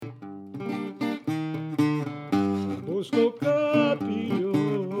κάπου στο κάπιο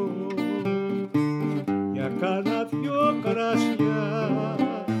για κάνα δυο κρασιά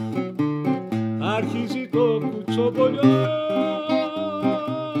άρχιζει το κουτσομπολιό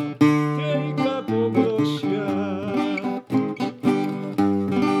και η κακογλωσσιά.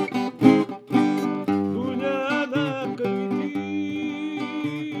 Δουλειά ανακριτή,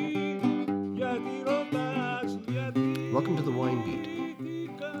 γιατί ρωτάς, γιατί... Welcome to the Wine Beat.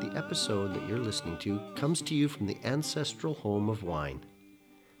 The episode that you're listening to comes to you from the ancestral home of wine.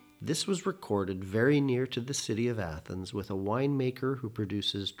 This was recorded very near to the city of Athens with a winemaker who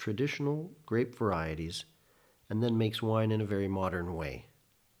produces traditional grape varieties and then makes wine in a very modern way.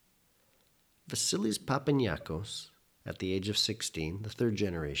 Vassilis Papagiannakos, at the age of 16, the third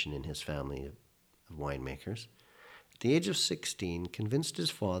generation in his family of winemakers, at the age of 16 convinced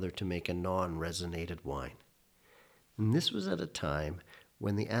his father to make a non-resonated wine. And this was at a time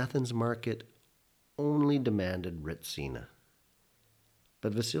when the Athens market only demanded Retsina.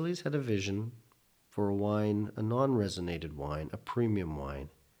 But Vassilis had a vision for a wine, a non-resonated wine, a premium wine,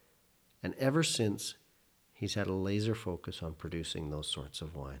 and ever since he's had a laser focus on producing those sorts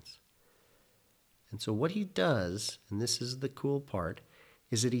of wines. And so what he does, and this is the cool part,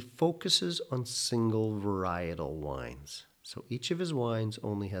 is that he focuses on single varietal wines. So each of his wines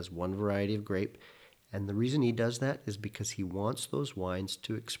only has one variety of grape, and the reason he does that is because he wants those wines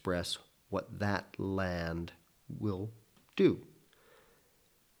to express what that land will do.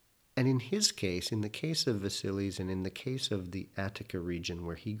 And in his case, in the case of Vassilis and in the case of the Attica region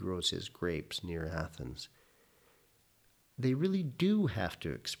where he grows his grapes near Athens, they really do have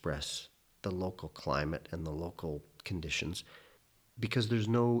to express the local climate and the local conditions because there's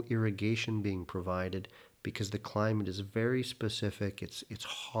no irrigation being provided, because the climate is very specific. It's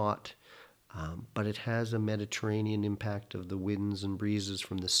hot, but it has a Mediterranean impact of the winds and breezes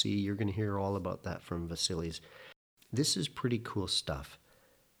from the sea. You're going to hear all about that from Vassilis. This is pretty cool stuff.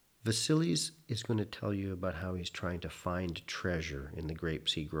 Vassilis is going to tell you about how he's trying to find treasure in the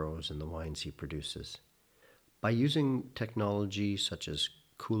grapes he grows and the wines he produces. By using technology such as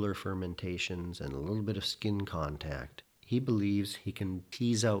cooler fermentations and a little bit of skin contact, he believes he can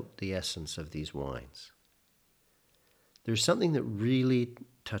tease out the essence of these wines. There's something that really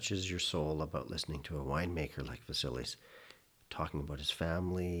touches your soul about listening to a winemaker like Vassilis, talking about his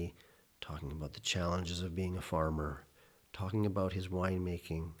family, talking about the challenges of being a farmer, talking about his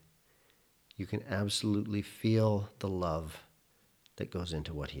winemaking. You can absolutely feel the love that goes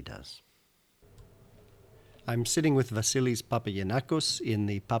into what he does. I'm sitting with Vassilis Papagiannakos in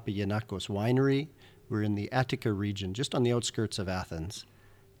the Papagiannakos winery. We're in the Attica region, just on the outskirts of Athens.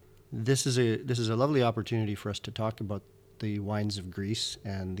 This is a lovely opportunity for us to talk about the wines of Greece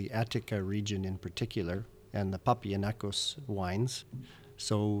and the Attica region in particular, and the Papagiannakos wines.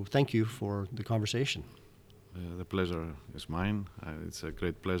 So thank you for the conversation. The pleasure is mine. It's a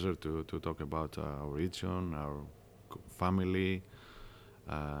great pleasure to talk about our region, our family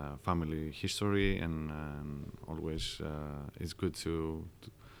history, and always it's good to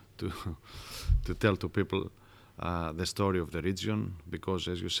tell to people the story of the region, because,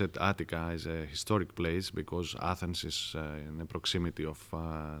 as you said, Attica is a historic place because Athens is in the proximity of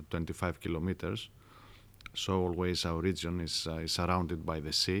 25 kilometers. So always our region is surrounded by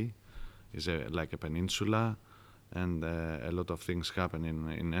the sea. Is like a peninsula, and a lot of things happen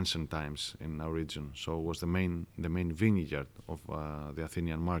in ancient times in our region. So it was the main vineyard of the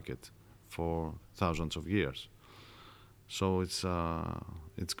Athenian market for thousands of years. So it's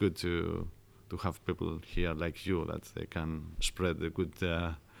good to have people here like you that they can spread the good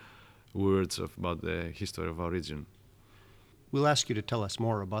words about the history of our region. We'll ask you to tell us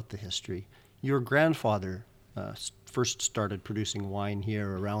more about the history. Your grandfather first started producing wine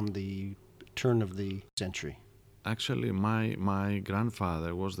here around the turn of the century. Actually, my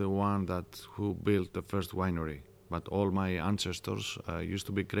grandfather was the one who built the first winery, but all my ancestors used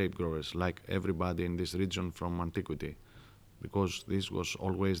to be grape growers, like everybody in this region from antiquity, because this was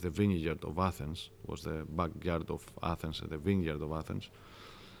always the vineyard of Athens, was the backyard of Athens, the vineyard of Athens,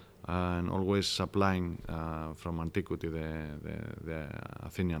 and always supplying from antiquity the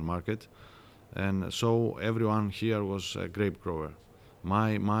Athenian market. And so everyone here was a grape grower.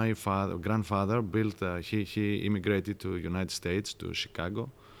 My grandfather built. He immigrated to United States, to Chicago,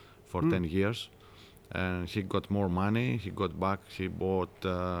 for 10 years, and he got more money. He got back. He bought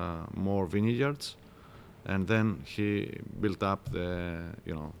more vineyards, and then he built up the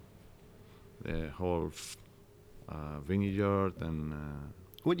whole vineyard. And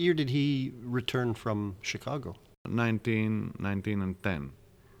what year did he return from Chicago? 1910.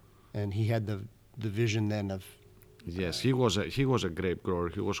 And he had the vision then of Yes, he was a grape grower.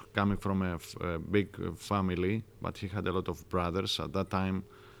 He was coming from a big family, but he had a lot of brothers. At that time,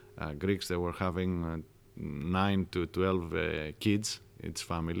 Greeks, they were having 9 to 12 kids each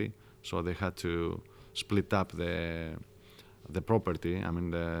family, so they had to split up the property. I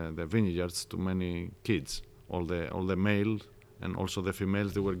mean the vineyards to many kids. All the male and also the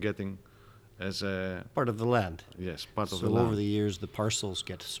females, they were getting as a Part of the land. yes, part of So the land. over the years, the parcels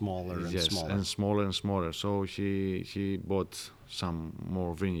get smaller and Yes, smaller. and smaller and smaller. So he bought some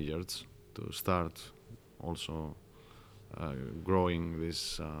more vineyards to start also growing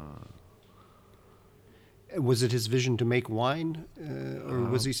this. Was it his vision to make wine, or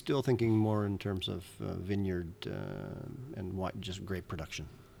was he still thinking more in terms of vineyard and just grape production?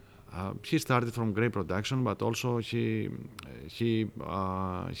 He started from grape production, but also he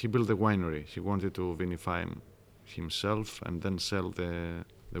built a winery. He wanted to vinify himself and then sell the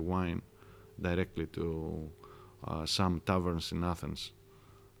wine directly to some taverns in Athens.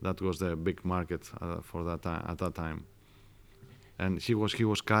 That was the big market for that at that time. And he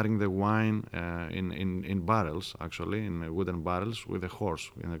was carrying the wine in barrels, actually, in wooden barrels with a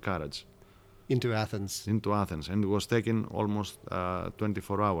horse in a carriage Into Athens. and it was taking almost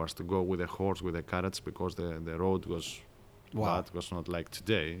 24 hours to go with a horse with a carriage because the road was Wow. bad. Was not like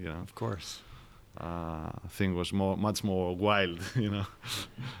today, you know. Of course. Thing was much more wild, you know.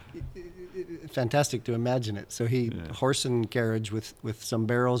 Fantastic to imagine it. So horse and carriage with some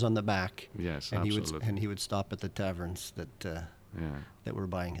barrels on the back. Yes, and absolutely. he would stop at the taverns that were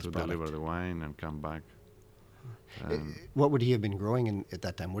buying his To product. deliver the wine and come back. What would he have been growing at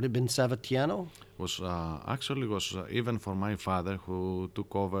that time? Would it have been Savatiano? Was actually was even for my father who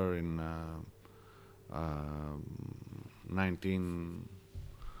took over in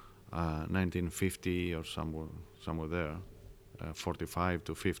 1950 or somewhere there, 45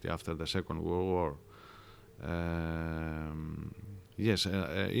 to 50 after the Second World War. Yes,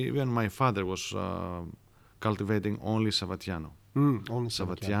 even my father was cultivating only Savatiano. Only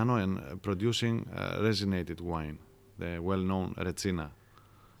Savatiano and producing resinated wine, the well-known Recina.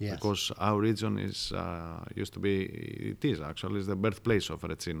 Yes. Because our region is used to be, it is actually, is the birthplace of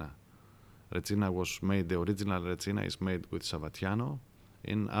Recina. Recina was made, the original Recina is made with Savatiano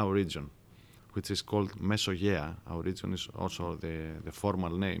in our region, which is called Mesogea. Our region is also, the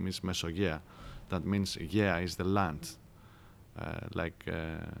formal name is Mesogea. That means Gea is the land. Like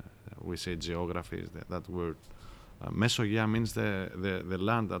we say geography is that word. Mesogea means the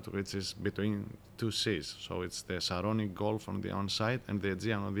land which is between two seas. So it's the Saronic Gulf on the one side and the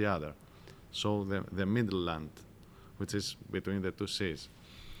Aegean on the other. So the middle land, which is between the two seas.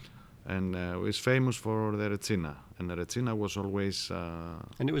 And it's famous for the Recina. And the Recina was always...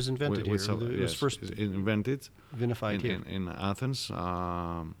 and it was invented here. It was first invented vinified here. in Athens.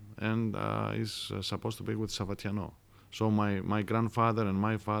 And is supposed to be with Savatiano. So my grandfather and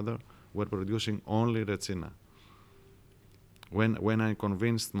my father were producing only Recina. When I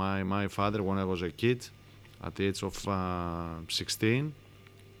convinced my father when I was a kid, at the age of 16,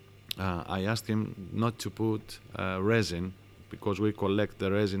 I asked him not to put resin, because we collect the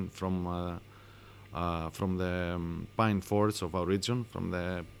resin from the pine forests of our region, from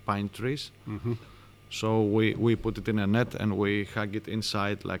the pine trees. Mm-hmm. So we put it in a net and we hug it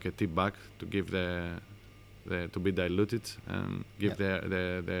inside like a tea bag to give to be diluted and give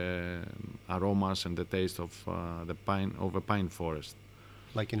the aromas and the taste of a pine forest.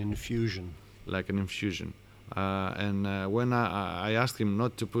 Like an infusion. Like an infusion. And when I asked him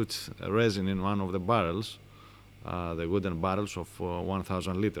not to put resin in one of the barrels, the wooden barrels of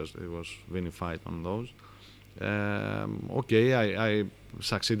 1,000 liters, it was vinified on those. Okay, I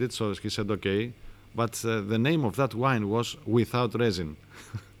succeeded, so he said okay. But the name of that wine was without resin.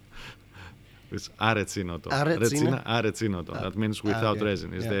 It's arecinoto. Arecina? Arecinoto. That means without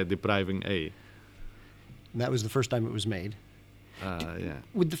resin. It's the depriving A. And that was the first time it was made. Yeah.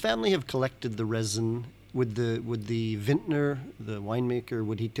 Would the family have collected the resin? Would the vintner, the winemaker,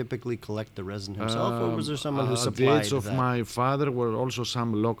 would he typically collect the resin himself, or was there someone who supplied that? At the age of my father were also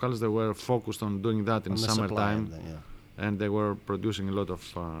some locals that were focused on doing that in summertime, and they were producing a lot of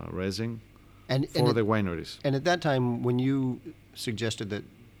resin for the wineries. And at that time, when you suggested that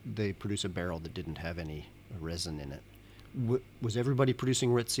they produce a barrel that didn't have any resin in it, was everybody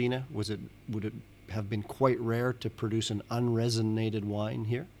producing Recina? Would it have been quite rare to produce an unresinated wine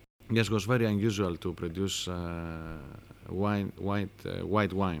here? Yes, it was very unusual to produce white wine,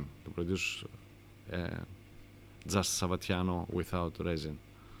 to produce just Savatiano without resin.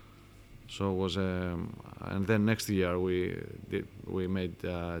 So it was, and then next year we made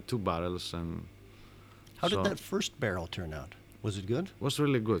 2 barrels. And how did that first barrel turn out? Was it good? Was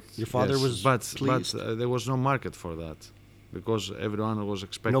really good. Your father yes. was pleased? But there was no market for that because everyone was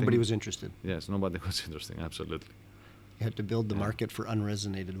expecting. Nobody was interested. Yes, nobody was interested. Absolutely. You had to build the market for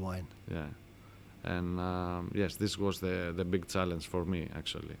unresonated wine. Yeah, and yes, this was the big challenge for me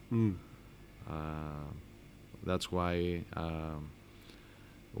actually. That's why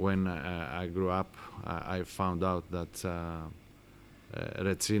when I grew up, I found out that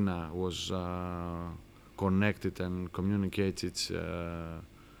Retsina was connected and communicated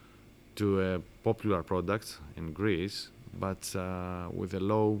to a popular product in Greece, but with a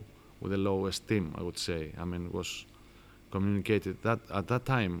low esteem, I would say. I mean, it was communicated that at that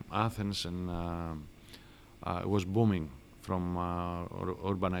time Athens and was booming from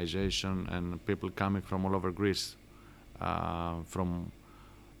urbanization and people coming from all over Greece. From,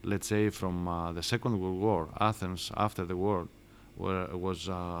 let's say, from the Second World War, Athens after the war was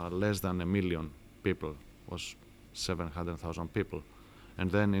less than 1 million people, was 700,000 people. And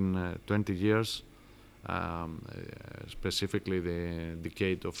then in 20 years, specifically the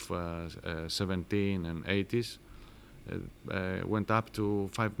decade of 17 and 80s, went up to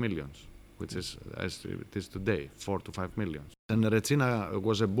 5 million, which is, as it is today, 4 to 5 million. And Retsina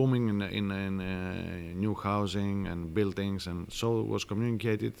was a booming in new housing and buildings, and so it was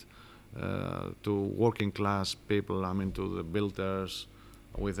communicated to working class people, I mean to the builders,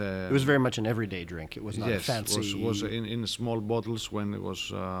 with a... It was very much an everyday drink. It was not a fancy... Yes, was in small bottles when it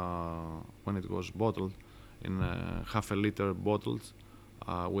was bottled, in half a liter bottles,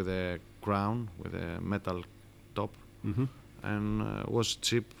 with a crown, with a metal top, and was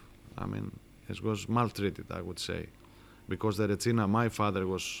cheap. I mean, it was maltreated, I would say, because the Retsina my father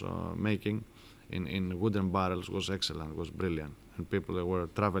was making in wooden barrels was excellent, was brilliant, and people that were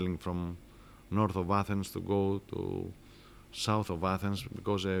traveling from north of Athens to go to south of Athens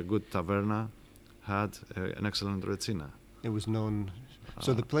because a good taverna had an excellent Retsina. It was known.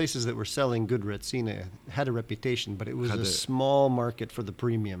 So the places that were selling good Retsina had a reputation, but it was a small market for the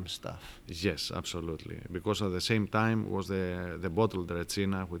premium stuff. Yes, absolutely. Because at the same time was the bottled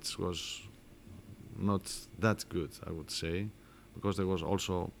Retsina, which was not that good, I would say, because there was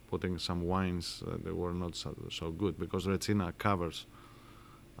also putting some wines that were not so good, because Retsina covers,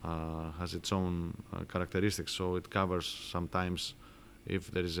 has its own characteristics, so it covers sometimes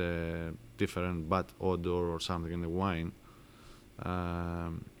if there is a different bad odor or something in the wine.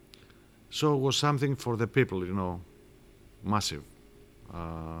 So it was something for the people, you know, massive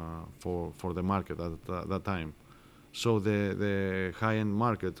for the market at that time. So the high-end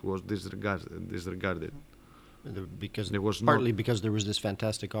market was disregarded. Because there was partly because there was this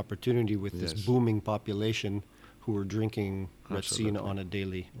fantastic opportunity with this booming population who were drinking Retsina on a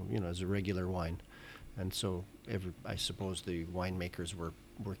daily, you know, as a regular wine. And so I suppose the winemakers were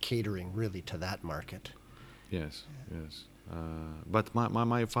catering really to that market. Yes, yes. But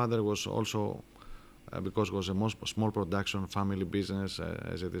my father was also, because it was a small production family business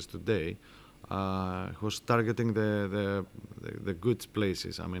as it is today, was targeting the good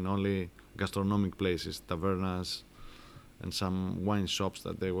places. I mean, only gastronomic places, tavernas, and some wine shops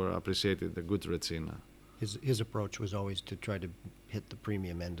that they were appreciated the good Retsina. His approach was always to try to hit the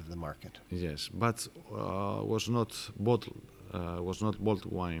premium end of the market. Yes, but was not bottled. Was not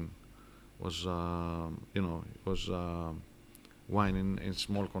bottled wine. Was it was wine in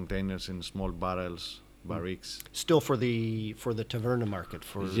small containers, in small barrels, barriques. Still for the taverna market.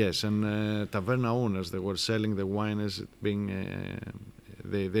 Yes, and taverna owners, they were selling the wine as being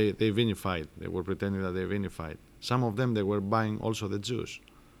they vinified. They were pretending that they vinified. Some of them they were buying also the juice,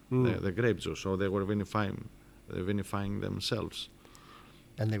 the grape juice, so they were vinifying themselves.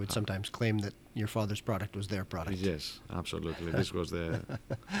 And they would sometimes claim that your father's product was their product. Yes, absolutely. This was the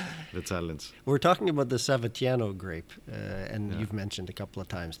challenge. We're talking about the Vassilis grape, and You've mentioned a couple of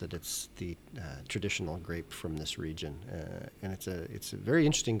times that it's the traditional grape from this region, and it's a very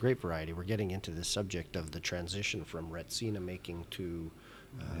interesting grape variety. We're getting into the subject of the transition from Retsina making to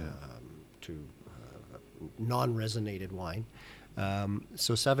non-resonated wine.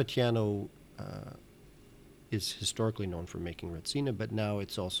 So Vassilis is historically known for making Retsina, but now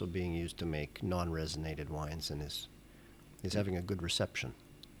it's also being used to make non-resonated wines and is having a good reception.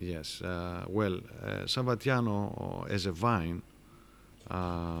 Yes. Vassilis as a vine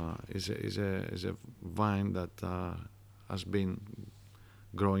is a vine that has been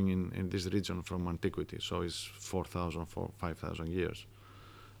growing in this region from antiquity, so it's 4,000, 5,000 years.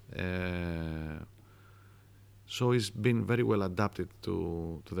 So it's been very well adapted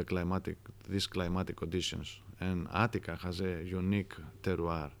to these climatic conditions. And Attica has a unique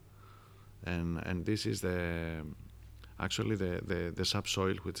terroir, and this is actually the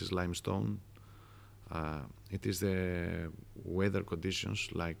subsoil, which is limestone, It is the weather conditions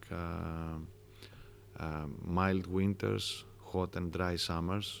like mild winters, hot and dry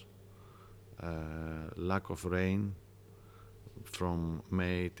summers, lack of rain from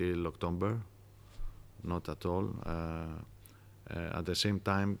May till October, not at all. At the same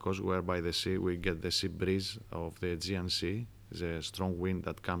time, because we're by the sea, we get the sea breeze of the Aegean Sea. It's a strong wind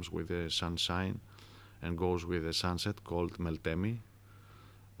that comes with the sunshine and goes with the sunset, called Meltemi.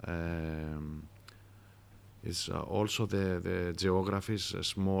 It's also the geography is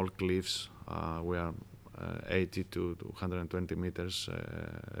small cliffs. We are 80 to 120 meters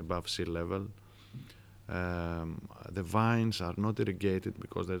above sea level. The vines are not irrigated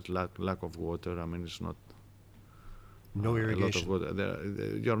because there's lack of water. I mean, it's not no irrigation. A lot of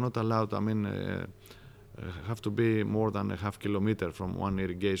water. You're not allowed. I mean, have to be more than a half kilometer from one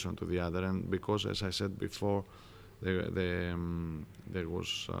irrigation to the other. And because, as I said before, there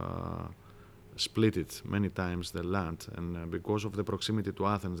was split it many times the land, and because of the proximity to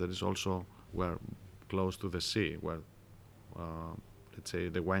Athens, there is also we're close to the sea, where let's say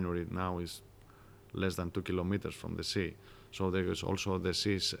the winery now is less than 2 kilometers from the sea. So there is also the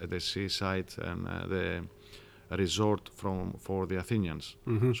seaside and the resort for the Athenians.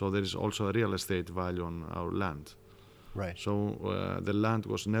 Mm-hmm. So there is also a real estate value on our land. Right. So the land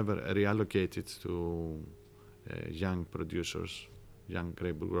was never reallocated to young producers, young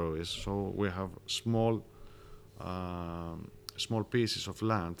grape growers. So we have small pieces of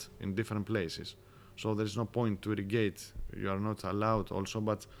land in different places. So there is no point to irrigate. You are not allowed also,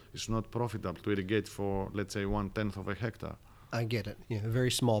 but it's not profitable to irrigate for, let's say, 1/10 of a hectare. I get it. Yeah, a very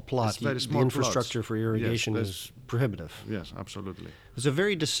small plot. It's very small the infrastructure plots. for irrigation Yes, is prohibitive. Yes, absolutely. There's a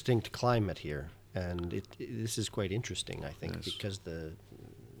very distinct climate here, and this is quite interesting, I think, Yes. because the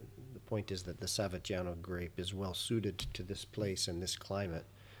point is that the Vassilis grape is well suited to this place and this climate.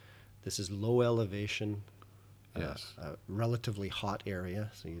 This is low elevation, Yes. relatively hot area,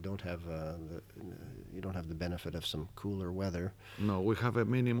 so you don't have the benefit of some cooler weather. No, we have a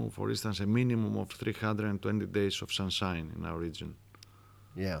minimum, for instance, a minimum of 320 days of sunshine in our region.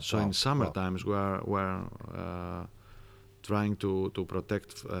 Yeah. So wow, in summer wow. times, we're trying to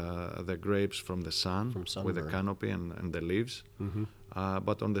protect the grapes from the sun From with sunburn. the canopy and the leaves. Mm-hmm.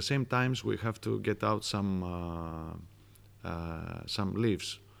 But on the same times, we have to get out some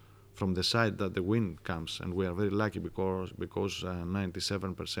leaves from the side that the wind comes, and we are very lucky because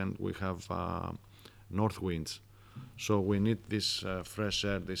 97% we have north winds. So we need this fresh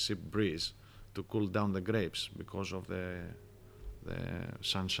air, this sea breeze, to cool down the grapes because of the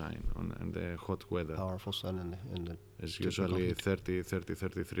sunshine and the hot weather. Powerful sun in the It's typical usually heat.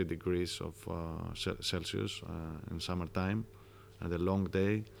 33 degrees of Celsius in summertime and a long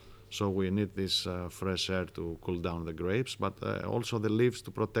day. So we need this fresh air to cool down the grapes, but also the leaves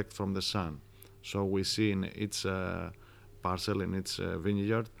to protect from the sun. So we see in each parcel, in each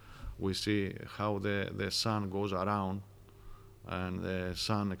vineyard, we see how the sun goes around and the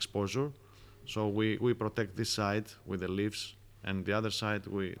sun exposure. So we protect this side with the leaves, and the other side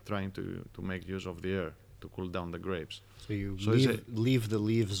we trying to make use of the air to cool down the grapes. So you So leave the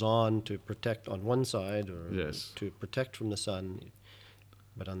leaves on to protect on one side, or Yes. to protect from the sun,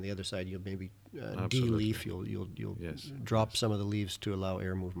 but on the other side you'll maybe Absolutely. de-leaf. You'll Yes. drop some of the leaves to allow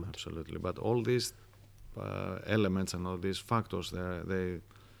air movement. Absolutely, but all these elements and all these factors,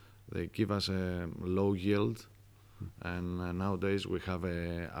 they give us a low yield, and nowadays we have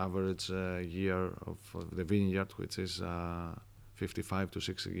a average year of the vineyard which is 55 to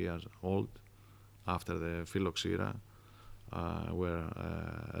 60 years old after the phylloxera were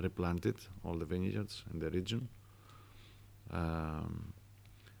replanted, all the vineyards in the region.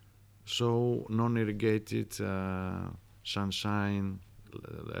 So non-irrigated, sunshine,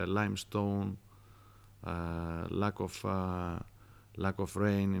 limestone, lack of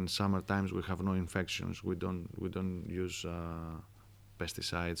rain. In summer times we have no infections. We don't use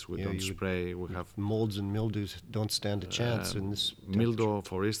pesticides. We don't spray. We have Molds and mildews don't stand a chance in this mildew,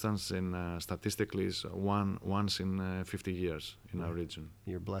 for instance, in statistically is once in 50 years in our region.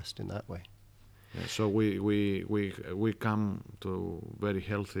 You're blessed in that way. Yeah, so we come to very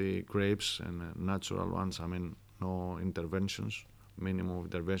healthy grapes and natural ones. I mean, no interventions, minimum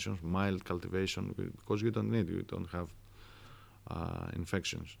interventions, mild cultivation, because you don't have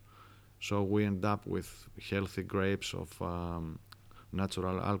infections. So we end up with healthy grapes of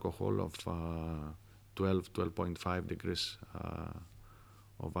natural alcohol of 12.5 degrees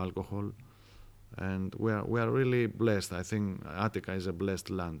of alcohol, and we are really blessed. I think Attica is a blessed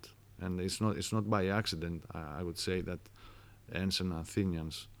land. And it's not by accident. I would say that ancient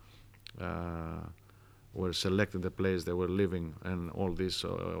Athenians were selected the place they were living, and all this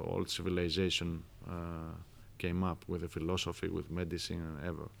old civilization came up with the philosophy, with medicine,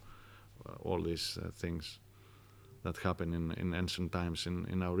 and all these things that happened in ancient times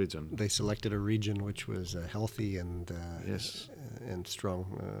in our region. They selected a region which was healthy and Yes. and strong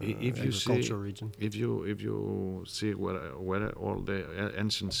If you see, agricultural region. if you see where all the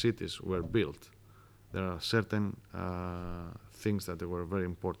ancient cities were built, there are certain things that they were very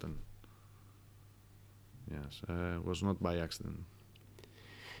important. Yes, it was not by accident.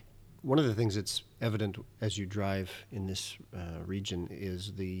 One of the things that's evident as you drive in this region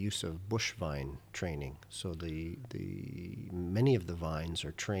is the use of bush vine training. So the many of the vines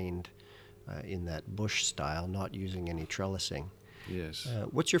are trained in that bush style, not using any trellising. Yes.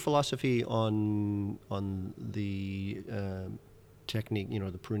 What's your philosophy on the technique? You know,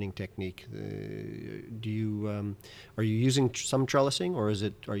 the pruning technique. Do you are you using some trellising, or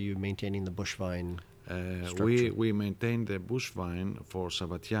are you maintaining the bush vine? We maintain the bush vine for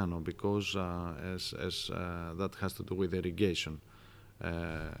Sabatiano because as that has to do with irrigation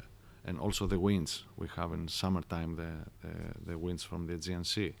and also the winds. We have in summertime the winds from the Aegean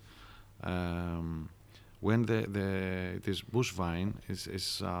Sea. When it is bush vine,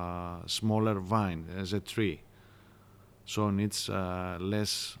 is smaller vine as a tree, so it needs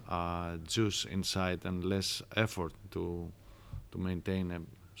less juice inside and less effort to maintain a.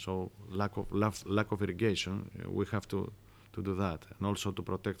 So lack of irrigation, we have to do that, and also to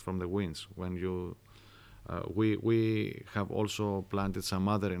protect from the winds. When you we have also planted some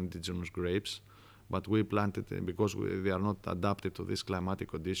other indigenous grapes, but we planted because they are not adapted to these climatic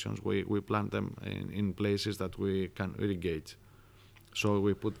conditions. We plant them in places that we can irrigate. So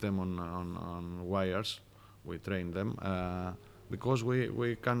we put them on wires. We train them because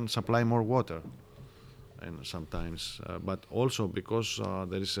we can supply more water. And sometimes, but also because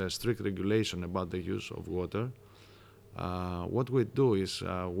there is a strict regulation about the use of water. What we do is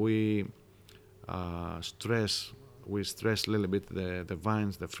we stress a little bit the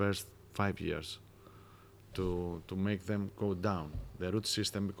vines the first 5 years to make them go down the root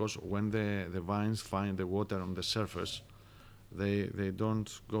system, because when the vines find the water on the surface, they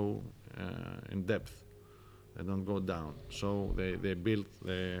don't go in depth. They don't go down. So they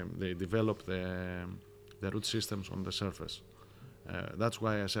develop the root systems on the surface. That's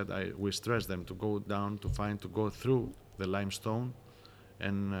why I said we stress them to go down, to go through the limestone.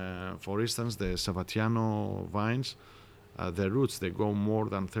 And for instance, the Sabatiano vines, the roots, they go more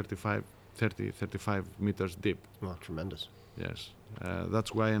than 35 meters deep. Well, tremendous. Yes.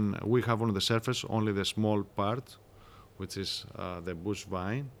 That's why we have on the surface only the small part, which is the bush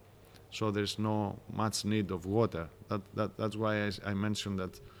vine. So there's no much need of water. That's why I mentioned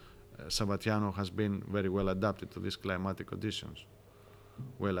that Sabatiano has been very well adapted to these climatic conditions.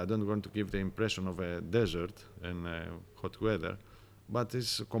 Well, I don't want to give the impression of a desert and hot weather, but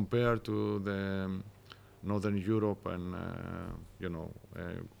it's compared to the Northern Europe and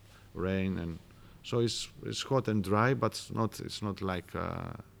rain, and so it's hot and dry, but it's not like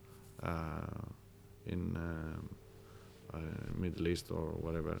in Middle East or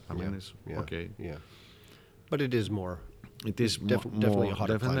whatever. I mean, it's okay. Yeah, but it is more. It is definitely a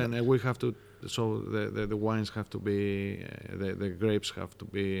hotter climate. And we have to. So the wines have to be, the grapes have to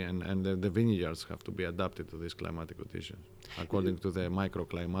be, and the vineyards have to be adapted to these climatic conditions according to the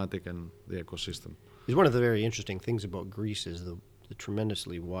microclimatic and the ecosystem. It's one of the very interesting things about Greece is the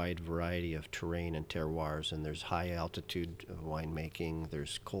tremendously wide variety of terrain and terroirs, and there's high altitude winemaking,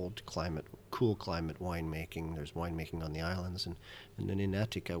 there's cool climate winemaking, there's winemaking on the islands, and then in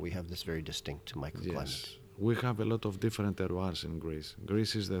Attica we have this very distinct microclimate. Yes. We have a lot of different terroirs in Greece.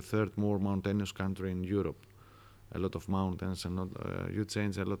 Greece is the third more mountainous country in Europe. A lot of mountains, and you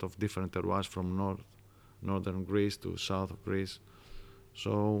change a lot of different terroirs from northern Greece to south of Greece.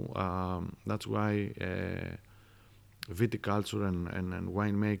 So that's why viticulture and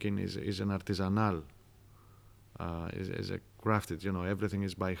winemaking is an artisanal, is a crafted. Everything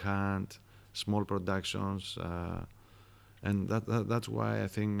is by hand, small productions. And that's why I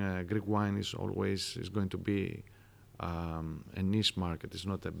think Greek wine is going to be a niche market. It's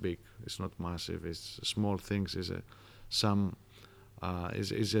not it's not massive. It's small things. Is a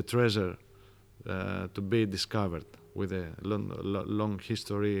treasure to be discovered, with a long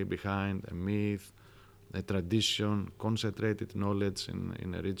history behind, a myth, a tradition, concentrated knowledge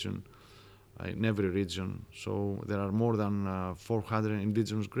in a region, in every region. So there are more than 400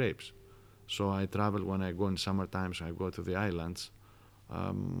 indigenous grapes. So I travel when I go in summertime. So I go to the islands.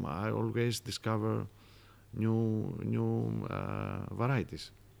 I always discover new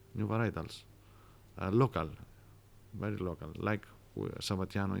varieties, new varietals, local, very local. Like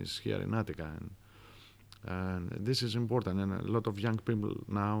Sabatiano is here in Attica, And this is important, and a lot of young people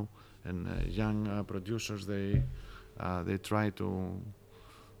now and young producers, they try to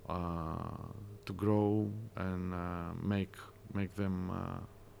grow and make them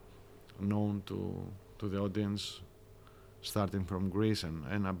known to the audience, starting from Greece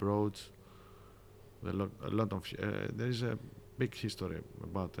and abroad. A lot of there is a big history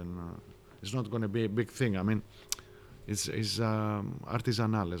about, and it's not going to be a big thing. I mean, it's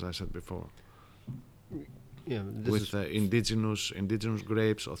artisanal, as I said before. Yeah, With indigenous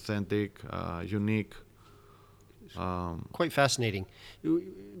grapes, authentic, unique. Quite fascinating,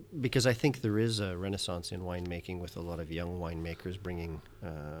 because I think there is a renaissance in winemaking with a lot of young winemakers bringing,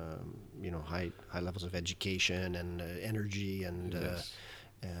 high levels of education and energy and Yes.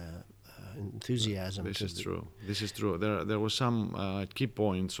 enthusiasm. This is true. This is true. There were some key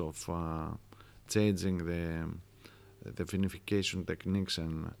points of changing the vinification techniques,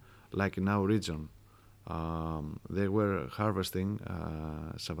 and like in our region, they were harvesting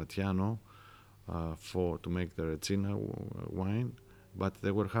Savatiano to make the Regina wine, but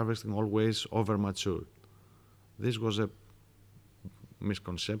they were harvesting always over matured. This was a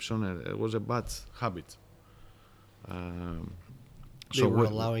misconception, and it was a bad habit. They were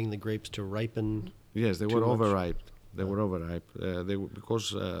allowing the grapes to ripen. Yes, they were much. overripe. They were overripe.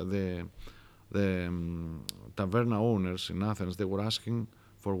 Because the taverna owners in Athens, they were asking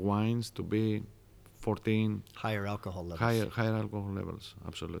for wines to be 14 higher alcohol levels. Higher alcohol levels,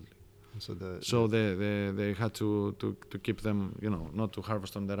 absolutely. So they had to keep them, not to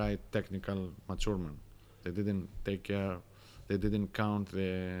harvest on the right technical maturement. They didn't take care. They didn't count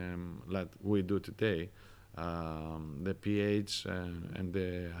like we do today, the pH and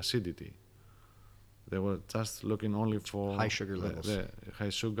the acidity. They were just looking only for high sugar levels, the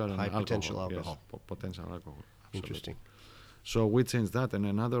high sugar and high alcohol. potential alcohol. Yes, potential alcohol. Absolutely. Interesting. So we changed that, and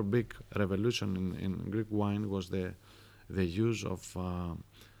another big revolution in Greek wine was the use of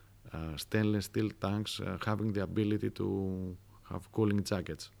stainless steel tanks having the ability to have cooling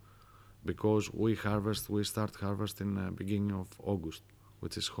jackets, because we start harvesting beginning of August,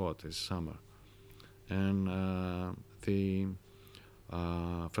 which is hot, it's summer, and the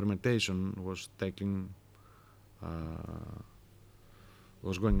fermentation was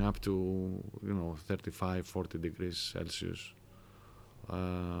going up to 35-40 degrees Celsius.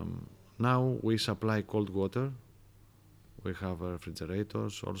 Now we supply cold water. We have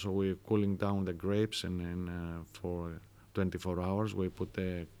refrigerators. Also, we're cooling down the grapes, and for 24 hours we put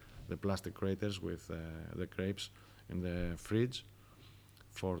the plastic craters with the grapes in the fridge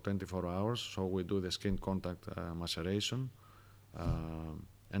for 24 hours. So we do the skin contact maceration,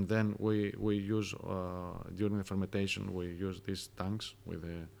 and then we use during the fermentation we use these tanks with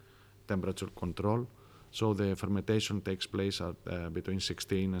the temperature control. So the fermentation takes place at between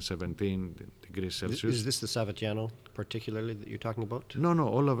 16 and 17 degrees Celsius. Is this the Savatiano particularly that you're talking about? No,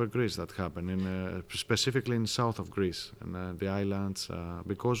 all over Greece that happen, specifically in south of Greece and the islands,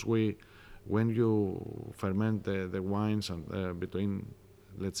 because when you ferment the wines between,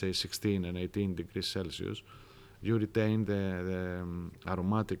 let's say, 16 and 18 degrees Celsius, you retain the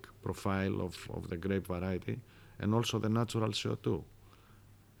aromatic profile of the grape variety and also the natural CO2.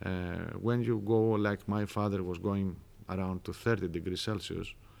 When you go, like my father was going around to 30 degrees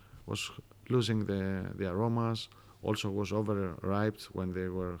Celsius, was losing the aromas, also was overripe when they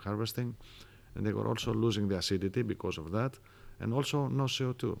were harvesting, and they were also losing the acidity because of that, and also no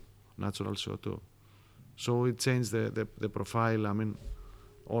CO2, natural CO2. So it changed the profile. I mean,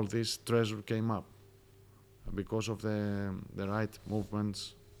 all this treasure came up because of the right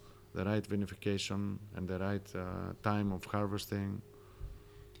movements, the right vinification, and the right time of harvesting.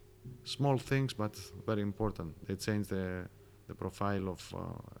 Small things, but very important. They changed the profile of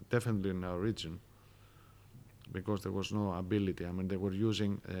definitely in our region, because there was no ability. I mean, they were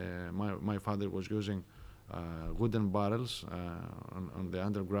using. My father was using wooden barrels on the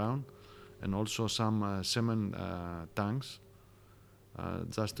underground, and also some cement tanks,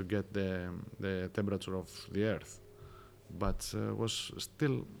 just to get the temperature of the earth. But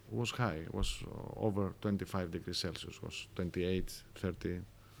was high. It was over 25 degrees Celsius. Was 28, 30.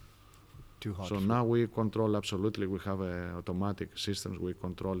 Too hot. So now we control absolutely. We have automatic systems. We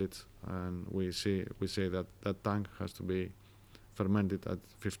control it, and we say that tank has to be fermented at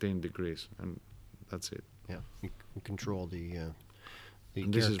 15 degrees, and that's it. Yeah, you control the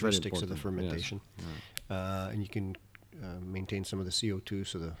And characteristics of the fermentation, yes. Yeah. and you can maintain some of the CO2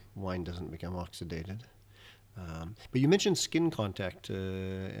 so the wine doesn't become oxidated. But you mentioned skin contact,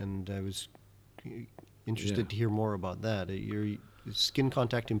 and I was interested to hear more about that. Is skin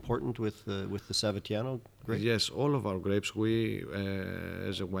contact important with the Savatiano grape? Yes, all of our grapes, we,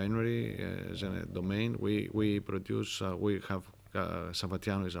 as a winery, as a domain, we produce, we have,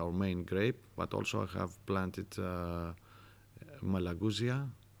 Savatiano is our main grape, but also I have planted Malagousia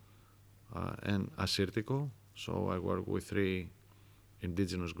and Assyrtiko, so I work with 3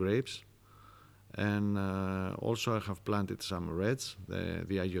 indigenous grapes. And also I have planted some reds, the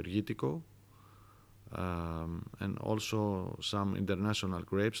Agorgitiko, and also some international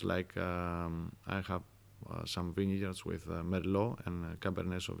grapes, like I have some vineyards with Merlot and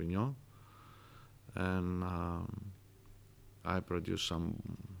Cabernet Sauvignon, and I produce some,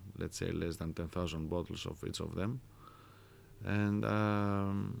 let's say, less than 10,000 bottles of each of them. And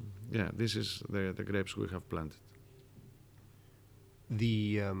yeah, this is the grapes we have planted.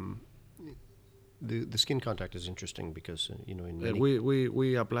 The skin contact is interesting because in many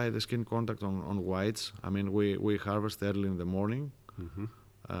We apply the skin contact on whites. I mean, we harvest early in the morning. Mhm.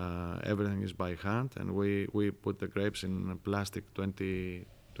 Everything is by hand, and we put the grapes in plastic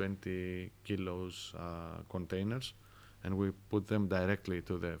 20 kilos containers, and we put them directly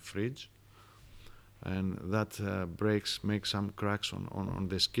to the fridge, and that makes some cracks on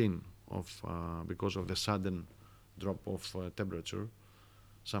the skin because of the sudden drop of temperature,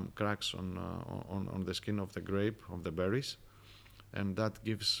 some cracks on the skin of the grape, of the berries, and that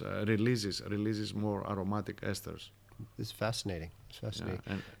gives releases more aromatic esters. It's fascinating. It's fascinating.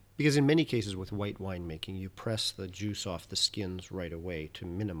 Yeah, and Because in many cases with white winemaking, you press the juice off the skins right away to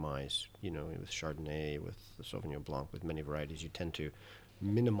minimize, with Chardonnay, with the Sauvignon Blanc, with many varieties, you tend to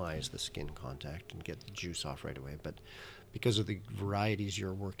minimize the skin contact and get the juice off right away. But because of the varieties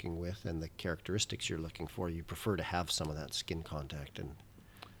you're working with and the characteristics you're looking for, you prefer to have some of that skin contact. And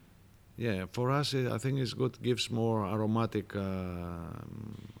yeah, for us, I think it's good. Gives more aromatic.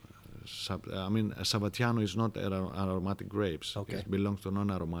 Savatiano is not aromatic grapes. Okay. It belongs to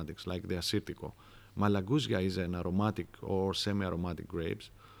non-aromatics, like the Assyrtiko. Malagousia is an aromatic or semi-aromatic grape.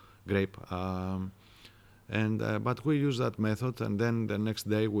 But we use that method, and then the next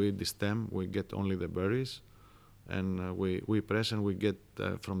day we destem. We get only the berries, and we press, and we get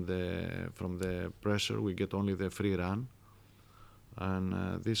from the pressure we get only the free run.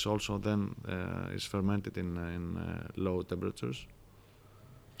 And this also then is fermented in low temperatures.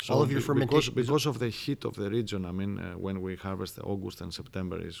 So all of your fermentation because of the heat of the region, I mean, when we harvest, August and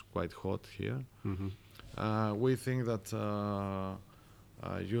September is quite hot here. Mhm. We think that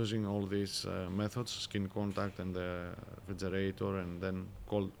using all these methods, skin contact and the refrigerator, and then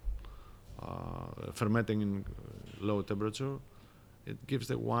cold fermenting in low temperature, it gives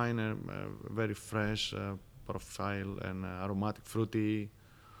the wine a very fresh profile and aromatic, fruity.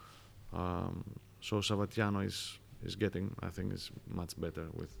 So Savatiano is getting, I think, is much better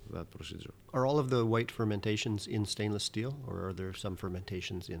with that procedure. Are all of the white fermentations in stainless steel, or are there some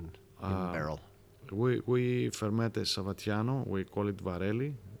fermentations in barrel? We ferment a Savatiano. We call it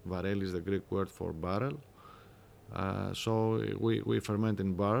vareli. Vareli is the Greek word for barrel. So we ferment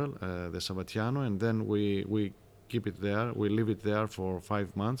in barrel the Savatiano, and then we keep it there. We leave it there for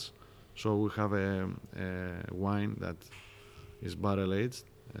 5 months. So we have a wine that is barrel aged,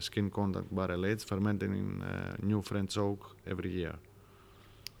 skin contact barrel aged, fermenting in new French oak every year.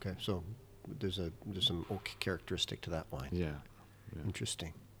 Okay, so there's some oak characteristic to that wine. Yeah.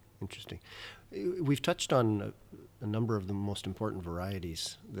 Interesting. We've touched on a number of the most important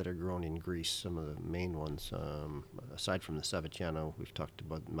varieties that are grown in Greece, some of the main ones. Aside from the Savatiano, we've talked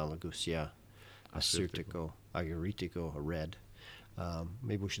about Malagousia, Assyrtiko, Agorgitiko, a red.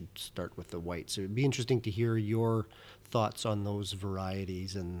 Maybe we should start with the whites. It would be interesting to hear your thoughts on those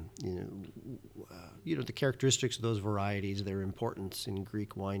varieties and the characteristics of those varieties, their importance in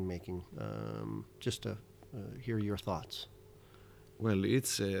Greek winemaking. Just to hear your thoughts. Well,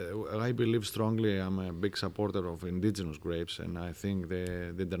 I believe strongly. I'm a big supporter of indigenous grapes, and I think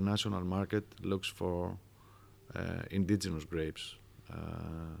the international market looks for indigenous grapes.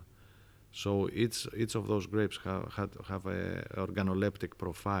 So each of those grapes have a organoleptic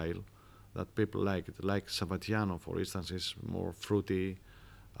profile that people like. Like Savatiano, for instance, is more fruity,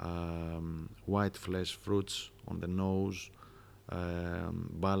 white flesh fruits on the nose,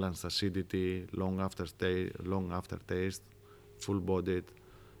 balanced acidity, long aftertaste, full-bodied.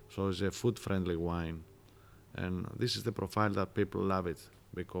 So it's a food-friendly wine, and this is the profile that people love it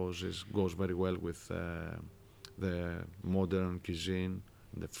because it goes very well with the modern cuisine,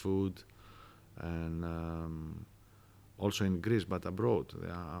 the food. And also in Greece, but abroad.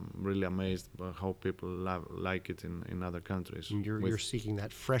 I'm really amazed by how people like it in other countries. And you're seeking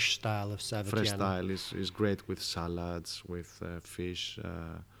that fresh style of Savatiano. Fresh style is great with salads, with fish,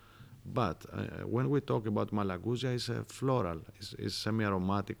 But when we talk about Malagousia, it's a floral, it's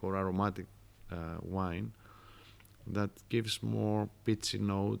semi-aromatic or aromatic wine that gives more peachy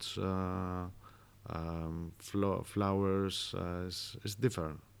notes, flowers. It's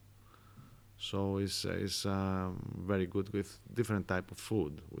different. So it's very good with different type of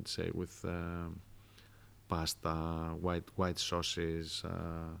food. Would say with pasta, white sauces.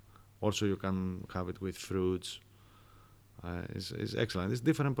 Also, you can have it with fruits. It's excellent. It's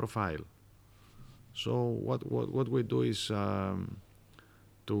different profile. So what we do is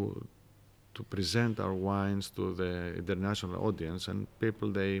to present our wines to the international audience, and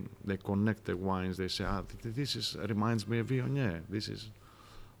people they connect the wines. They say, this reminds me of Viognier.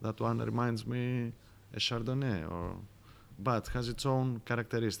 That one reminds me a Chardonnay, but has its own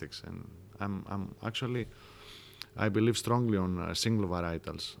characteristics. And I'm actually I believe strongly on single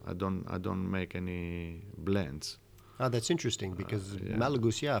varietals. I don't make any blends. That's interesting because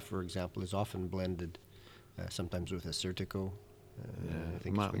Malagousia, for example, is often blended, sometimes with Assyrtiko. I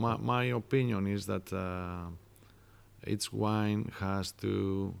think my opinion is that each wine has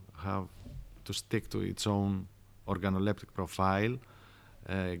to stick to its own organoleptic profile,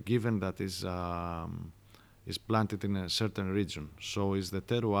 given that is planted in a certain region. So is the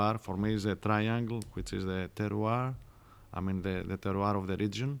terroir, for me is the triangle, which is the terroir, the terroir of the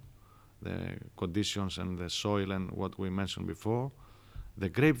region, the conditions and the soil and what we mentioned before. The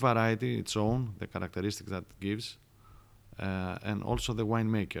grape variety, its own, the characteristics that it gives, and also the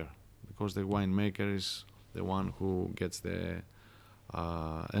winemaker, because the winemaker is the one who gets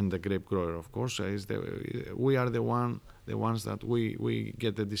and the grape grower, of course, we are the ones that we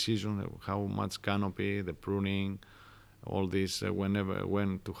get the decision of how much canopy, the pruning, all this,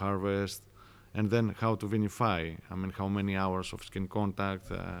 when to harvest, and then how to vinify. How many hours of skin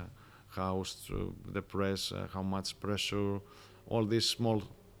contact, how the press, how much pressure, all these small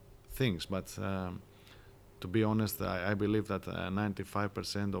things. But to be honest, I believe that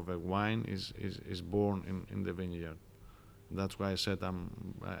 95% of a wine is born in the vineyard. That's why I said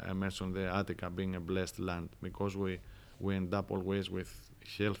I mentioned the Attica being a blessed land, because we end up always with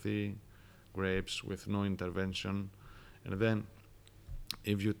healthy grapes with no intervention. And then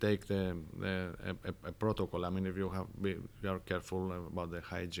if you take a protocol, if you are careful about the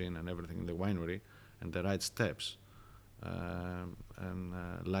hygiene and everything in the winery and the right steps, and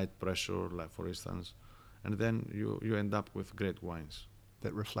light pressure, like for instance, and then you end up with great wines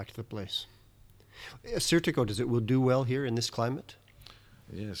that reflect the place. Assyrtiko, will do well here in this climate?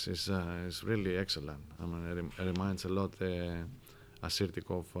 Yes, it's really excellent. It reminds a lot the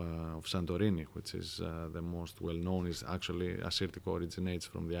Assyrtiko of Santorini, which is the most well known. Is actually Assyrtiko originates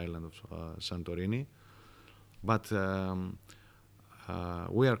from the island of Santorini, but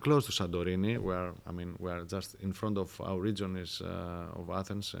we are close to Santorini. We are just in front of our region of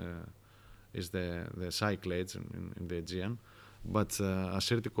Athens. Is the Cyclades in the Aegean. But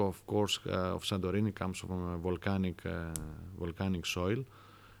Assyrtiko, of course, of Santorini comes from a volcanic soil.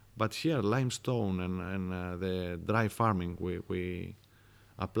 But here, limestone and the dry farming we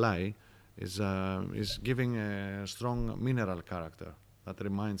apply is giving a strong mineral character that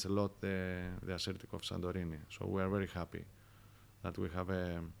reminds a lot the Assyrtiko of Santorini. So we are very happy that we have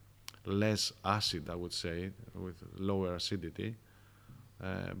a less acid, I would say, with lower acidity,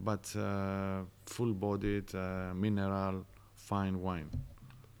 but full-bodied mineral fine wine.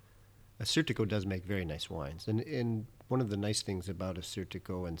 Assyrtiko does make very nice wines, and one of the nice things about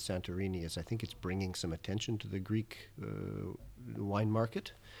Assyrtiko and Santorini is I think it's bringing some attention to the Greek wine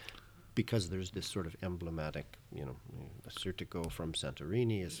market, because there's this sort of emblematic, Assyrtiko from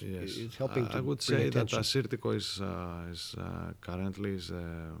Santorini is helping to. I would say attention. That Assyrtiko is currently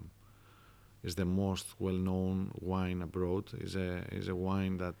is the most well-known wine abroad. Is a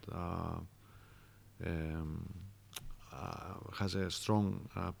wine that has a strong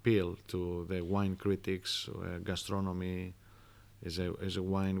appeal to the wine critics, gastronomy. Is a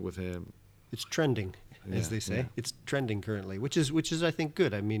wine with a. It's trending, as they say. Yeah. It's trending currently, which is I think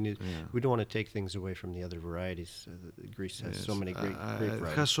good. We don't want to take things away from the other varieties. Greece has so many great grape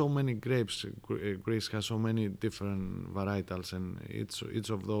varieties. It has so many grapes. Greece has so many different varietals, and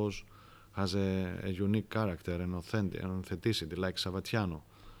each of those has a unique character and authenticity, like Savatiano.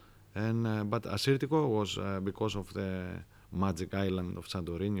 And but Assyrtiko was because of the magic island of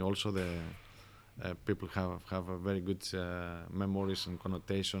Santorini. Also, the people have a very good memories and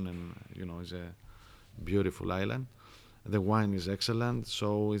connotation, and it's a beautiful island. The wine is excellent,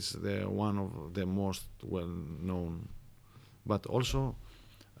 so it's one of the most well known. But also,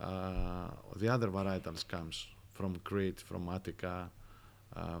 the other varietals comes from Crete, from Attica,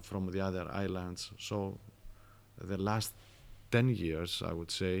 from the other islands. So the last 10 years, I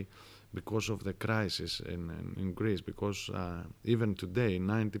would say, because of the crisis in Greece, because even today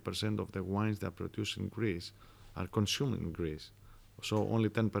 90% of the wines that are produced in Greece are consumed in Greece, so only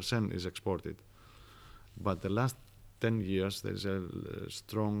 10% is exported. But the last 10 years there's a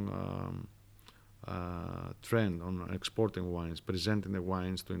strong trend on exporting wines, presenting the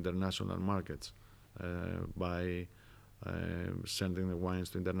wines to international markets by sending the wines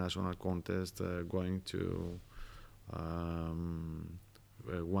to international contests, going to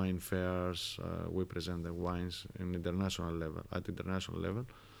wine fairs. We present the wines at international level,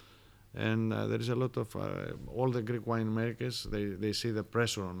 and there is a lot of all the Greek winemakers. They see the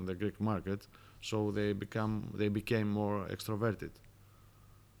pressure on the Greek market, so they became more extroverted,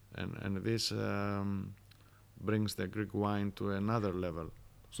 and this brings the Greek wine to another level.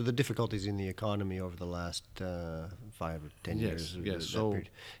 So the difficulties in the economy over the last 5 or 10 years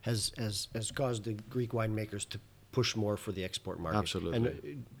has caused the Greek winemakers to push more for the export market. Absolutely.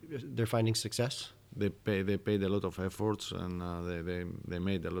 And they're finding success? They paid a lot of efforts, and they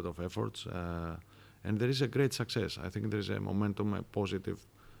made a lot of efforts, and there is a great success. I think there is a momentum, a positive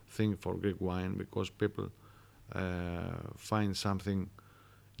thing for Greek wine, because people find something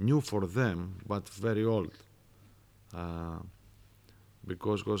new for them, but very old.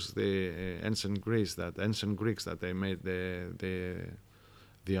 Because the ancient Greeks that they made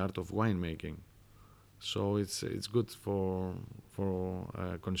the art of winemaking. So it's good for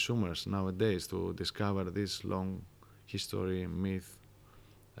consumers nowadays to discover this long history, myth,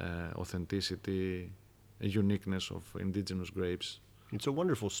 authenticity, uniqueness of indigenous grapes. It's a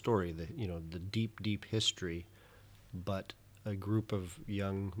wonderful story, the deep history, but a group of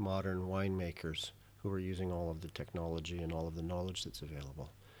young modern winemakers who are using all of the technology and all of the knowledge that's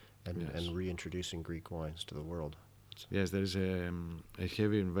available and reintroducing Greek wines to the world. Yes, there is a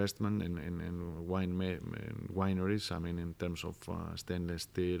heavy investment in wineries. I mean, in terms of stainless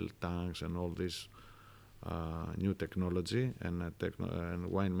steel tanks and all this new technology and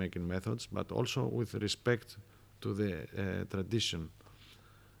winemaking methods, but also with respect to the tradition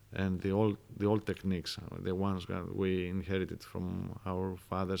and the old techniques, the ones that we inherited from our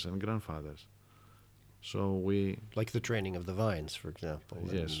fathers and grandfathers. So we like the training of the vines, for example.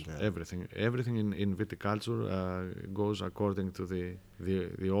 Yes, and, everything in viticulture goes according to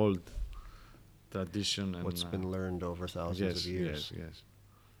the old tradition and what's been learned over thousands of years. Yes.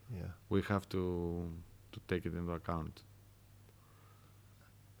 Yeah. We have to take it into account.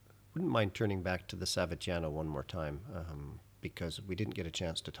 Wouldn't mind turning back to the Savignano one more time, because we didn't get a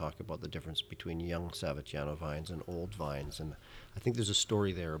chance to talk about the difference between young Savignano vines and old vines, and I think there's a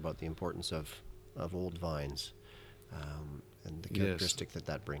story there about the importance of old vines and the characteristic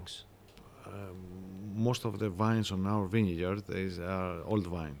that brings. Most of the vines on our vineyard are old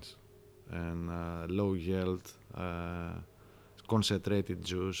vines and low yield, concentrated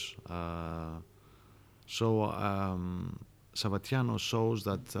juice. So Savignano shows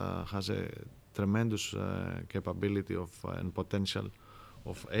that has a tremendous capability of and potential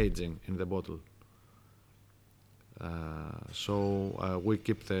of aging in the bottle. So we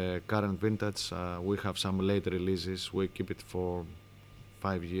keep the current vintage. We have some late releases. We keep it for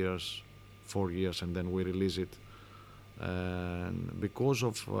 5 years, 4 years, and then we release it. And because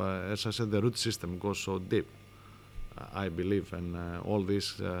of, as I said, the root system goes so deep, I believe, and all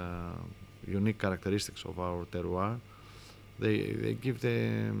these unique characteristics of our terroir, they give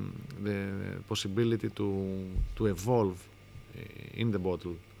the possibility to evolve in the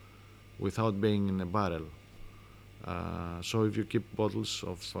bottle without being in a barrel. So if you keep bottles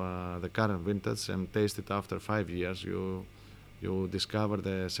of the current vintage and taste it after 5 years, you discover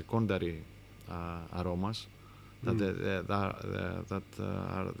the secondary aromas that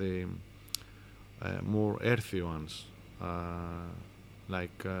are the more earthy ones,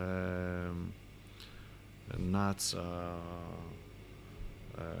 like nuts,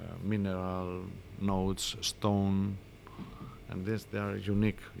 mineral notes, stone, and they are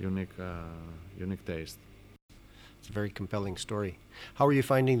unique taste. It's a very compelling story. How are you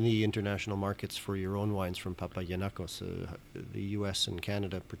finding the international markets for your own wines from Papagiannakos? The U.S. and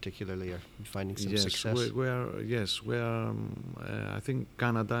Canada particularly, are finding some success? We are. I think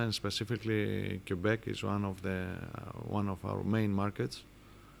Canada and specifically Quebec is one of our main markets.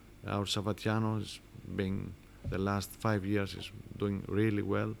 Our Savignano is being the last 5 years is doing really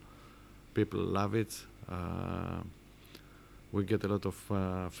well. People love it. We get a lot of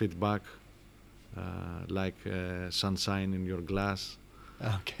feedback. Like sunshine in your glass.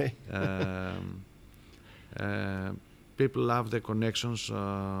 Okay. People love the connections,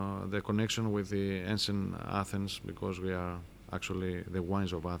 the connection with the ancient Athens, because we are actually the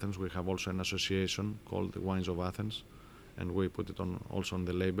Wines of Athens. We have also an association called the Wines of Athens, and we put it on also on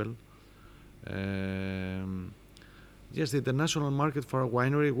the label. Yes, the international market for a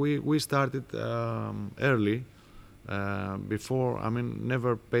winery, we started early. Before, I mean,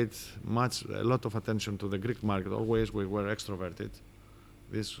 never paid a lot of attention to the Greek market. Always we were extroverted.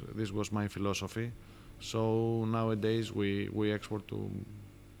 This was my philosophy. So nowadays we export to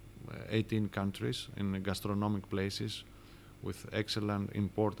 18 countries in gastronomic places with excellent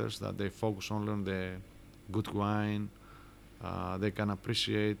importers that they focus only on the good wine. They can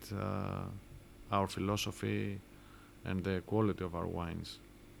appreciate our philosophy and the quality of our wines,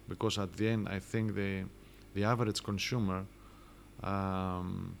 because at the end I think the average consumer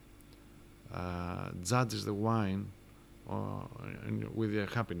judges the wine with their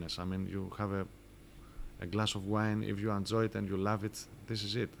happiness. I mean, you have a glass of wine, if you enjoy it and you love it, this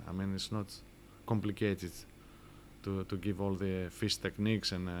is it. I mean, it's not complicated to give all the fish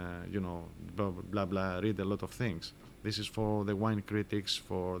techniques and blah, blah blah, read a lot of things. This is for the wine critics,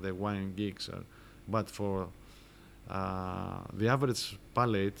 for the wine geeks, but for the average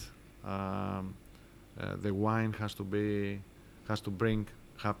palate, the wine has to bring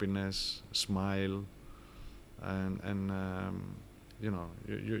happiness, smile, and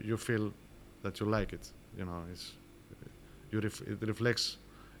you feel that you like it. It reflects,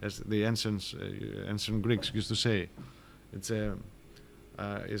 as the ancient Greeks used to say, it's the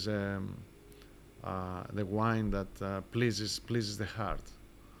wine that pleases the heart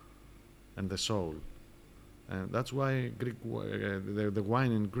and the soul. And that's why the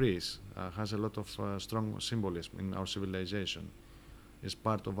wine in Greece has a lot of strong symbolism in our civilization. It's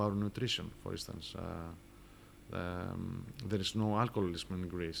part of our nutrition, for instance. There is no alcoholism in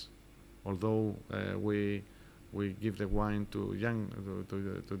Greece, although we give the wine to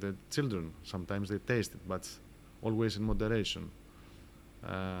to the children. Sometimes they taste it, but always in moderation.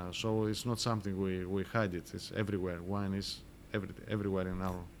 So it's not something we hide it. It's everywhere. Wine is everywhere in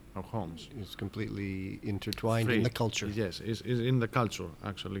our homes. It's completely intertwined Free. in the culture. Yes, it's in the culture,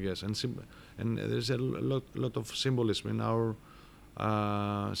 actually, yes. And there's a lot of symbolism in our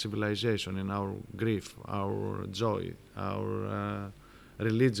civilization, in our grief, our joy, our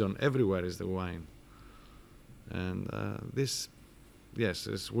religion. Everywhere is the wine. And this, yes,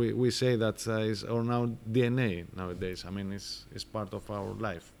 we say that is our DNA nowadays. I mean, it's part of our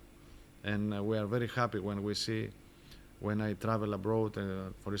life. And we are very happy when I travel abroad,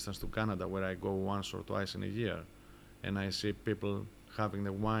 for instance, to Canada, where I go once or twice in a year, and I see people having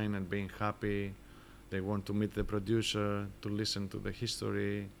the wine and being happy. They want to meet the producer, to listen to the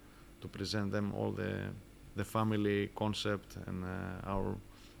history, to present them all the family concept and our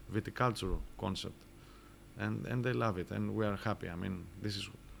viticulture concept. And they love it, and we are happy. I mean, this is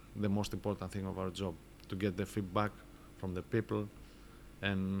the most important thing of our job, to get the feedback from the people.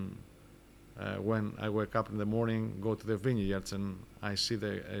 And when I wake up in the morning, go to the vineyards, and I see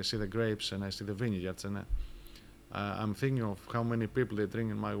the grapes and I see the vineyards, and I'm thinking of how many people they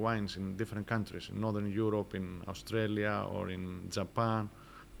drink in my wines in different countries, in Northern Europe, in Australia, or in Japan,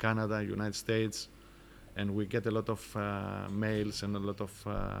 Canada, United States, and we get a lot of mails and a lot of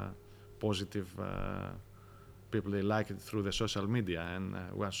positive people. They like it through the social media, and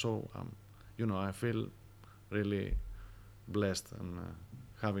we are so, I feel really blessed and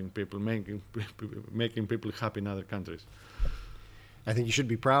having people making people happy in other countries. I think you should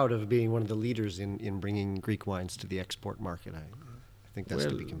be proud of being one of the leaders in bringing Greek wines to the export market. I think that's to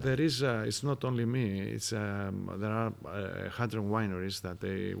be commended. There is. It's not only me. It's there are 100 wineries that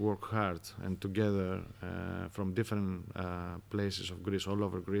they work hard and together from different places of Greece, all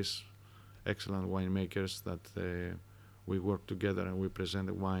over Greece. Excellent winemakers that we work together and we present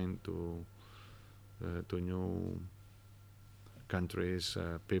the wine to new countries,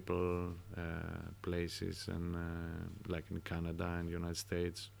 people, places, and like in Canada and United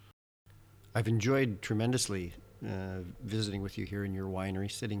States. I've enjoyed tremendously visiting with you here in your winery,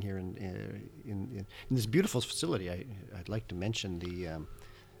 sitting here in this beautiful facility. I'd like to mention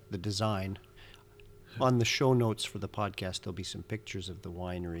the design. On the show notes for the podcast, there'll be some pictures of the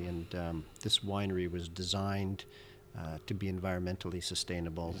winery, and this winery was designed to be environmentally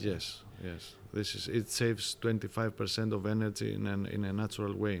sustainable. Yes. It saves 25% of energy in a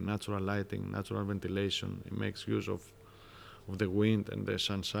natural way, natural lighting, natural ventilation. It makes use of the wind and the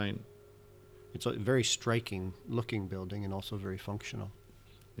sunshine. It's a very striking looking building and also very functional.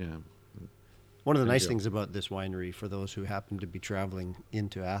 Yeah. One of the nice things about this winery, for those who happen to be traveling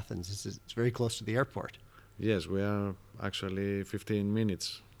into Athens, is it's very close to the airport. Yes, we are actually 15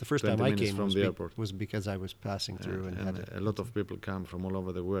 minutes. The first time I came from the airport was because I was passing through. And a lot of people come from all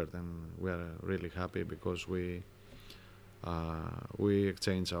over the world, and we are really happy because we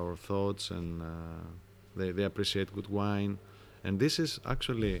exchange our thoughts and They appreciate good wine, and this is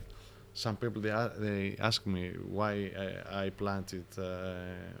actually some people they ask me why I planted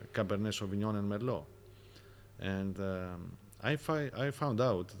Cabernet Sauvignon and Merlot, and I found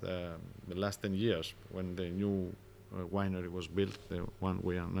out the last 10 years when the new winery was built, the one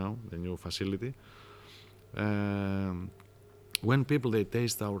we are now, the new facility. When people they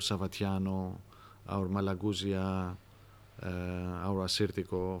taste our Savatiano, our Malagousia, our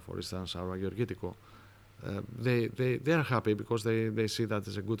Assyrtiko, for instance, our Agorgitico, they are happy because they see that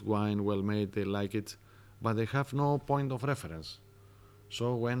it's a good wine, well made, they like it, but they have no point of reference.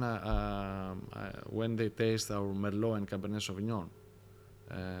 So when they taste our Merlot and Cabernet Sauvignon,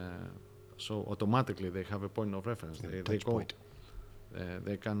 so automatically they have a point of reference. They go,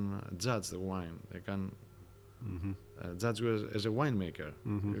 they can judge the wine. They can judge you as a winemaker.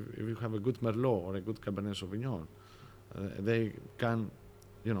 If you have a good Merlot or a good Cabernet Sauvignon, they can,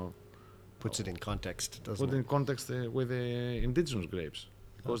 puts it in context, doesn't put it? in context with the indigenous grapes,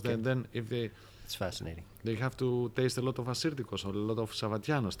 because then if it's fascinating. they have to taste a lot of Assyrtikos or a lot of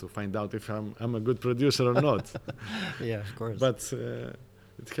Savatianos to find out if I'm a good producer or not. Yeah, of course. But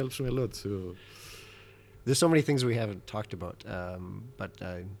it helps me a lot to. There's so many things we haven't talked about, but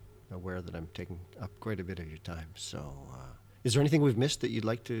I'm aware that I'm taking up quite a bit of your time. So, is there anything we've missed that you'd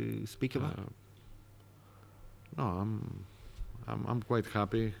like to speak about? No, I'm quite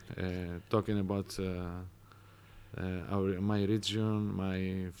happy talking about my region,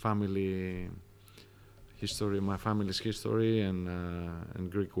 my family history, my family's history,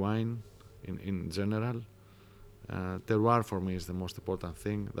 and Greek wine in general. Terroir for me is the most important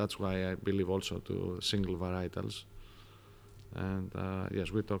thing. That's why I believe also to single varietals. And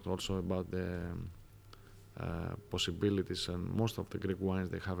yes, we talked also about the possibilities, and most of the Greek wines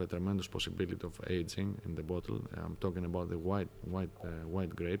they have a tremendous possibility of aging in the bottle. I'm talking about the white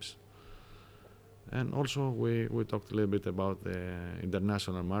grapes. And also we talked a little bit about the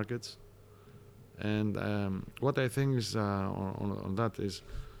international markets. And what I think is on that is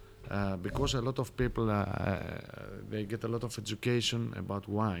because a lot of people they get a lot of education about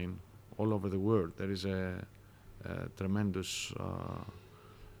wine all over the world. There is a tremendous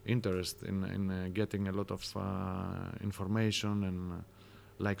interest in getting a lot of information, and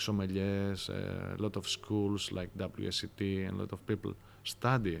like sommeliers, a lot of schools like WSET, and a lot of people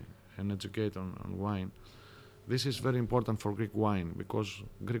study and educate on wine. This is very important for Greek wine, because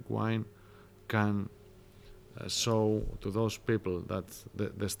Greek wine can show to those people that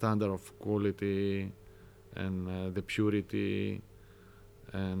the standard of quality and the purity,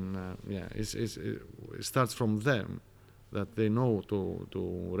 and it starts from them, that they know to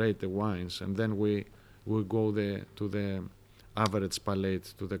rate the wines, and then we go to the average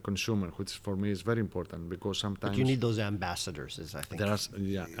palate, to the consumer, which for me is very important, because sometimes But you need those ambassadors, as I think. there are,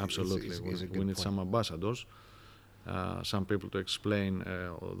 absolutely. Is a good We need point. some ambassadors, some people to explain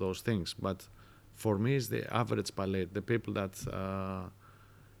those things. But for me, it's the average palate, the people that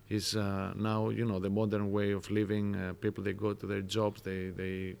is now, the modern way of living. People, they go to their jobs,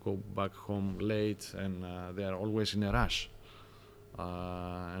 they go back home late, and they are always in a rush.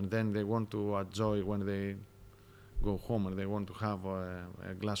 And then they want to enjoy when they go home, and they want to have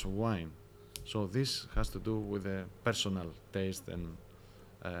a glass of wine. So this has to do with a personal taste and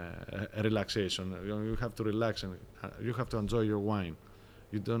a relaxation. You have to relax, and you have to enjoy your wine.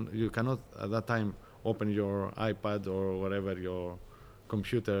 You cannot at that time open your iPad or whatever, your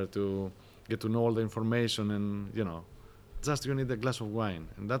computer, to get to know all the information, and just you need a glass of wine,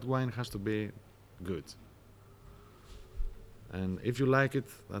 and that wine has to be good. And if you like it,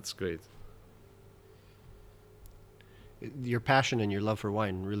 that's great. Your passion and your love for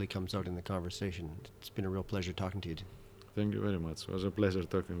wine really comes out in the conversation. It's been a real pleasure talking to you. Thank you very much. It was a pleasure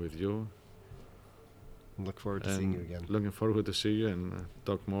talking with you. Look forward to seeing you again. Looking forward to see you and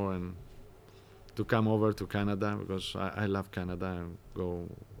talk more, and to come over to Canada, because I love Canada and go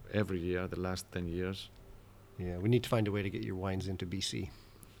every year the last 10 years. Yeah, we need to find a way to get your wines into BC.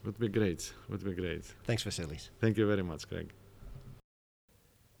 Would be great. Thanks, Vassilis. Thank you very much, Greg.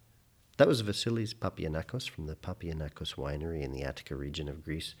 That was Vassilis Papagiannakos from the Papagiannakos winery in the Attica region of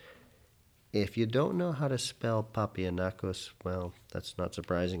Greece. If you don't know how to spell Papagiannakos, well, that's not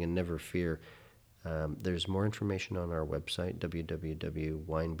surprising, and never fear. There's more information on our website,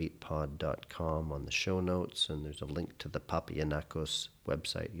 www.winebeatpod.com, on the show notes, and there's a link to the Papagiannakos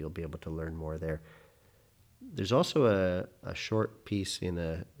website. You'll be able to learn more there. There's also a short piece in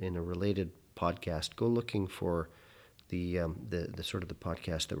a related podcast. Go looking for the sort of the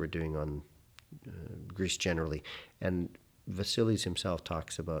podcast that we're doing on Greece generally, and Vassilis himself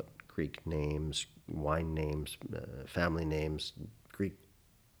talks about Greek names, wine names, family names, Greek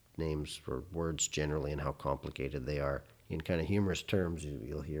names for words generally and how complicated they are. In kind of humorous terms,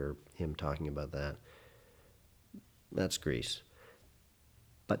 you'll hear him talking about that. That's Greece.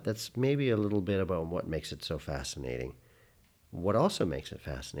 But that's maybe a little bit about what makes it so fascinating. What also makes it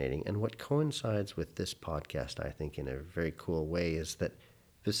fascinating, and what coincides with this podcast, I think, in a very cool way, is that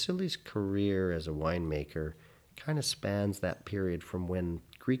Vassilis' career as a winemaker kind of spans that period from when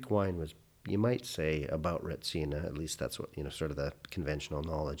Greek wine was, you might say, about Retsina, at least that's what, sort of the conventional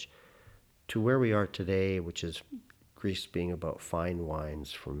knowledge, to where we are today, which is Greece being about fine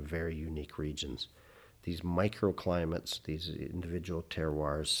wines from very unique regions. These microclimates, these individual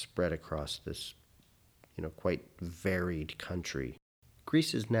terroirs spread across this, quite varied country.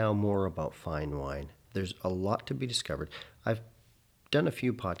 Greece is now more about fine wine. There's a lot to be discovered. I've done a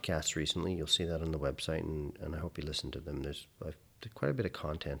few podcasts recently. You'll see that on the website, and I hope you listen to them. I've did quite a bit of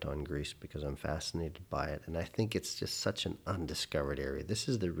content on Greece because I'm fascinated by it, and I think it's just such an undiscovered area. This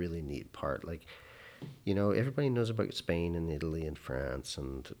is the really neat part. Like, everybody knows about Spain and Italy and France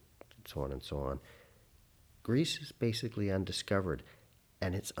and so on and so on. Greece is basically undiscovered,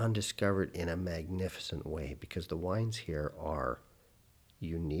 and it's undiscovered in a magnificent way because the wines here are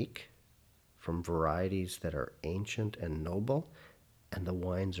unique from varieties that are ancient and noble, and the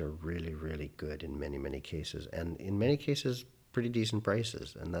wines are really, really good in many, many cases, and in many cases, pretty decent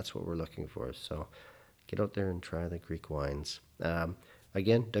prices, and that's what we're looking for. So get out there and try the Greek wines.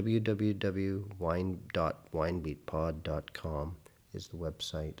 Again, www.winebeatpod.com is the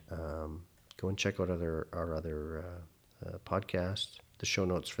website. Go and check out our other podcasts, the show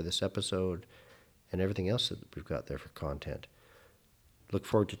notes for this episode, and everything else that we've got there for content. Look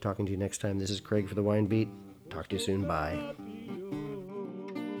forward to talking to you next time. This is Craig for the Wine Beat. Talk to you soon. Bye.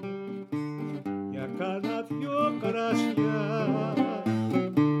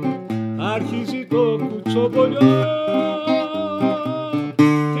 Αρχίζει το κουτσομπολιό.